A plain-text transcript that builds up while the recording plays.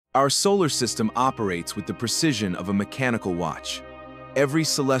Our solar system operates with the precision of a mechanical watch. Every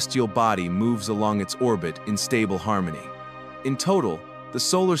celestial body moves along its orbit in stable harmony. In total, the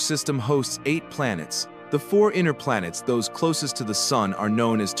solar system hosts 8 planets. The 4 inner planets, those closest to the Sun, are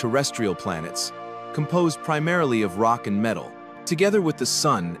known as terrestrial planets, composed primarily of rock and metal. Together with the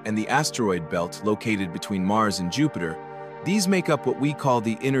Sun and the asteroid belt located between Mars and Jupiter, these make up what we call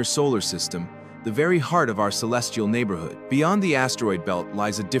the inner solar system, the very heart of our celestial neighborhood. Beyond the asteroid belt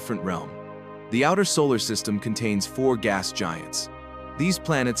lies a different realm. The outer solar system contains 4 gas giants. These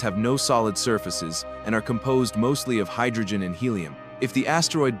planets have no solid surfaces and are composed mostly of hydrogen and helium. If the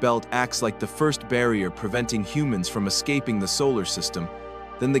asteroid belt acts like the first barrier preventing humans from escaping the solar system,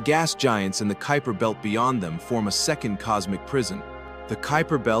 then the gas giants and the Kuiper belt beyond them form a second cosmic prison. The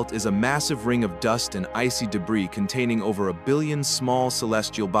Kuiper belt is a massive ring of dust and icy debris containing over 1 billion small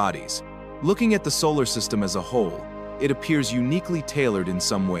celestial bodies. Looking at the solar system as a whole, it appears uniquely tailored in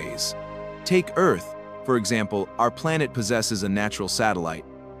some ways. Take Earth, for example. Our planet possesses a natural satellite,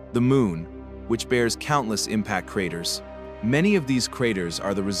 the Moon, which bears countless impact craters. Many of these craters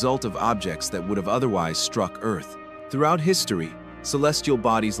are the result of objects that would have otherwise struck Earth. Throughout history, celestial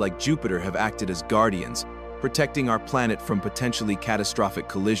bodies like Jupiter have acted as guardians, protecting our planet from potentially catastrophic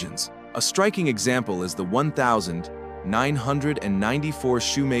collisions. A striking example is the 1994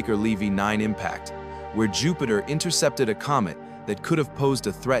 Shoemaker-Levy 9 impact, where Jupiter intercepted a comet that could have posed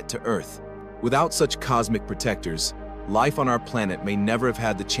a threat to Earth. Without such cosmic protectors, life on our planet may never have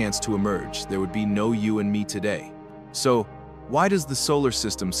had the chance to emerge. There would be no you and me today. So, why does the solar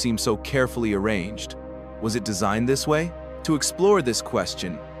system seem so carefully arranged? Was it designed this way? To explore this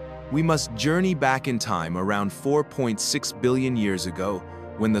question, we must journey back in time around 4.6 billion years ago,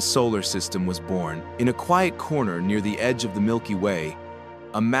 when the solar system was born. In a quiet corner near the edge of the Milky Way,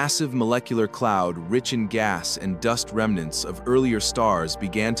 a massive molecular cloud rich in gas and dust remnants of earlier stars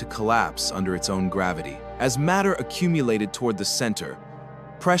began to collapse under its own gravity. As matter accumulated toward the center,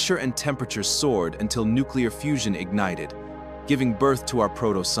 pressure and temperature soared until nuclear fusion ignited, giving birth to our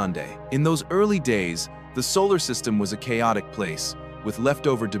proto-Sunday. In those early days, the solar system was a chaotic place, with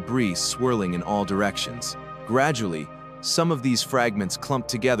leftover debris swirling in all directions. Gradually, some of these fragments clumped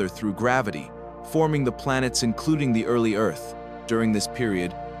together through gravity, forming the planets including the early Earth. During this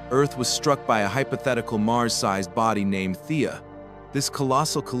period, Earth was struck by a hypothetical Mars-sized body named Theia. This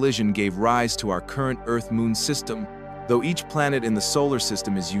colossal collision gave rise to our current Earth-Moon system. Though each planet in the solar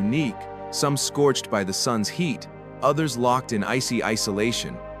system is unique, some scorched by the sun's heat, others locked in icy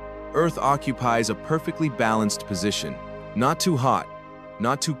isolation, Earth occupies a perfectly balanced position. Not too hot,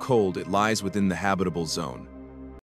 not too cold, it lies within the habitable zone.